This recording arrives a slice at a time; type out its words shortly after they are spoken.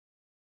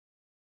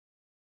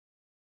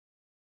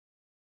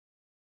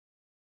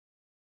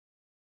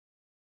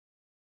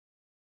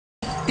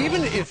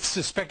Even if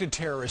suspected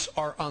terrorists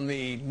are on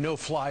the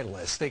no-fly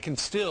list, they can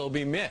still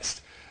be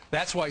missed.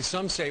 That's why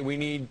some say we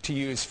need to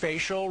use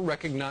facial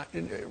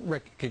recognition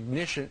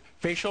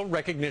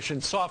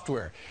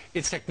software.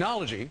 It's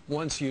technology,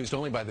 once used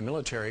only by the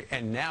military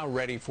and now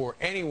ready for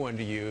anyone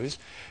to use,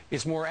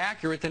 is more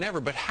accurate than ever.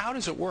 But how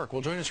does it work?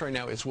 Well, joining us right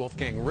now is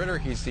Wolfgang Ritter.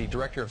 He's the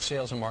Director of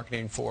Sales and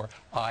Marketing for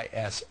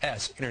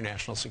ISS,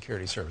 International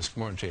Security Service. Good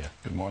morning to you.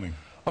 Good morning.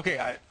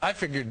 Okay, I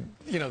figured,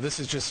 this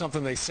is just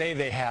something they say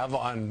they have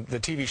on the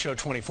TV show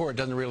 24. It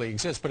doesn't really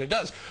exist, but it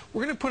does.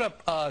 We're going to put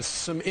up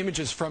some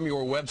images from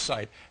your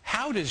website.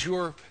 How does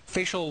your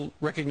facial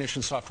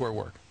recognition software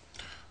work?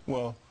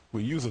 Well,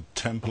 we use a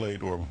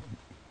template or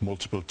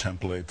multiple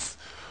templates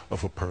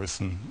of a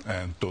person,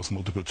 and those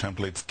multiple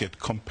templates get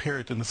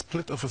compared in a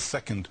split of a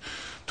second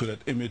to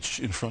that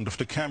image in front of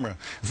the camera.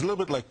 It's a little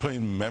bit like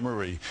playing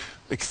memory,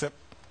 except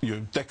your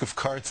deck of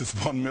cards is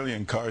 1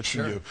 million cards,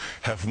 sure. And you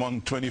have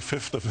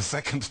 1/25 of a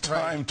second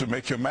time to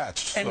make your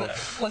match. And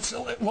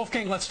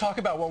Wolfgang, let's talk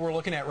about what we're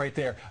looking at right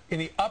there. In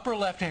the upper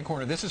left-hand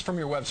corner, this is from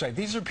your website.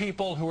 These are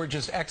people who are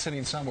just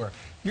exiting somewhere.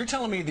 You're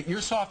telling me that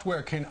your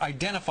software can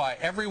identify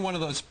every one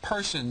of those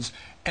persons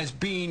as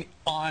being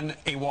on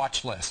a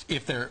watch list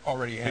if they're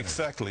already entered.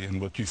 Exactly, and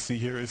what you see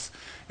here is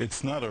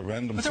it's not a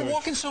random But they're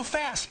walking so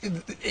fast.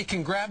 It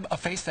can grab a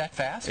face that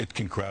fast? It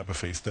can grab a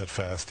face that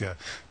fast, yeah.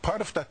 Part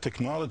of that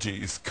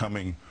technology is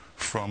coming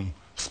from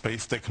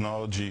space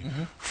technology,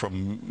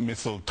 from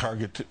missile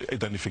target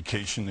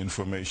identification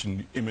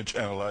information, image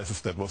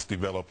analysis that was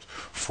developed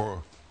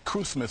for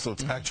cruise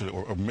missiles, actually,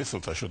 or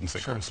missiles, I shouldn't say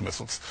cruise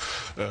missiles,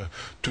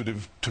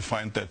 to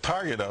find that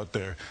target out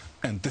there.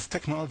 And this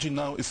technology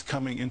now is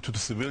coming into the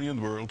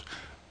civilian world,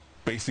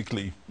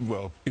 basically,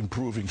 well,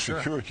 improving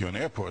security on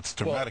airports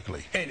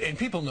dramatically. Well, and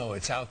people know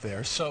it's out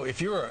there. So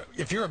if you're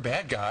a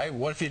bad guy,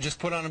 what if you just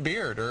put on a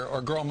beard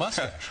or grow a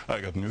mustache?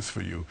 I got news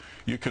for you.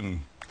 You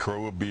can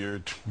grow a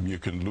beard, you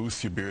can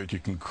lose your beard, you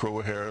can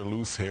grow hair,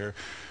 lose hair,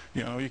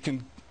 you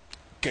can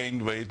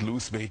gain weight,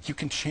 lose weight, you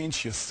can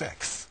change your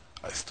sex.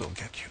 I still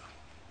get you.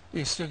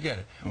 You still get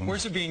it.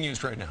 Where's it being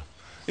used right now?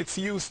 It's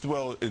used,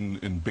 well,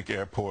 in big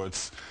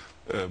airports.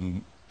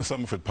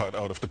 Some of it part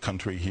out of the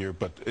country here,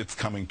 but it's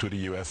coming to the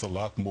U.S. a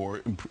lot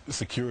more.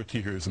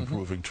 Security here is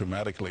improving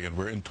dramatically, and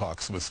we're in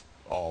talks with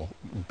all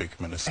big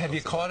ministers. Have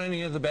you caught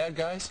any of the bad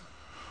guys?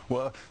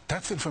 Well,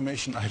 that's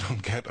information I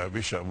don't get. I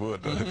wish I would.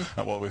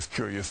 I'm always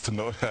curious to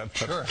know that.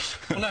 Sure.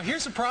 Well, now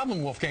here's the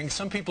problem, Wolfgang.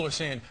 Some people are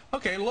saying,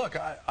 okay, look,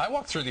 I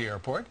walk through the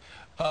airport,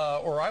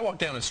 or I walk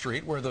down a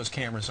street where those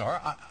cameras are.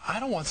 I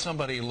don't want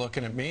somebody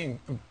looking at me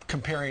and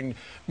comparing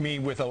me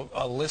with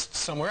a list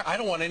somewhere. I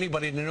don't want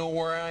anybody to know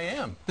where I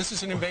am. This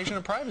is an invasion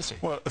of privacy.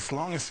 Well, as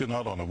long as you're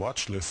not on a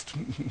watch list,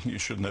 you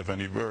shouldn't have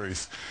any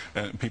worries.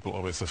 And people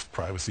always have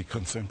privacy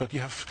concerns, but you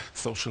have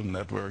social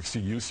networks,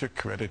 you use your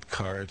credit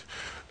card.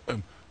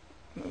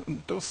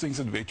 Those things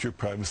invade your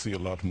privacy a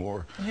lot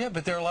more. Yeah,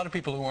 but there are a lot of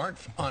people who aren't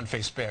on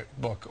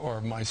Facebook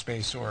or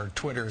MySpace or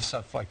Twitter or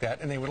stuff like that,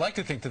 and they would like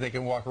to think that they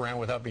can walk around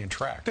without being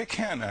tracked. They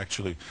can,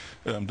 actually.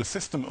 The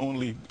system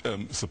only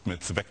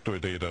submits vector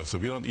data, so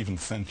we don't even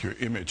send your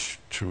image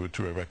to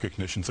a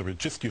recognition server,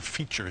 just your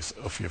features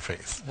of your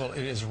face. Well,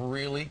 it is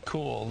really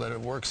cool that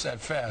it works that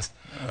fast.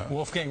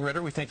 Wolfgang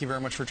Ritter, we thank you very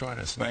much for joining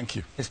us. Thank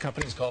you. His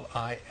company is called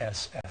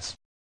ISS.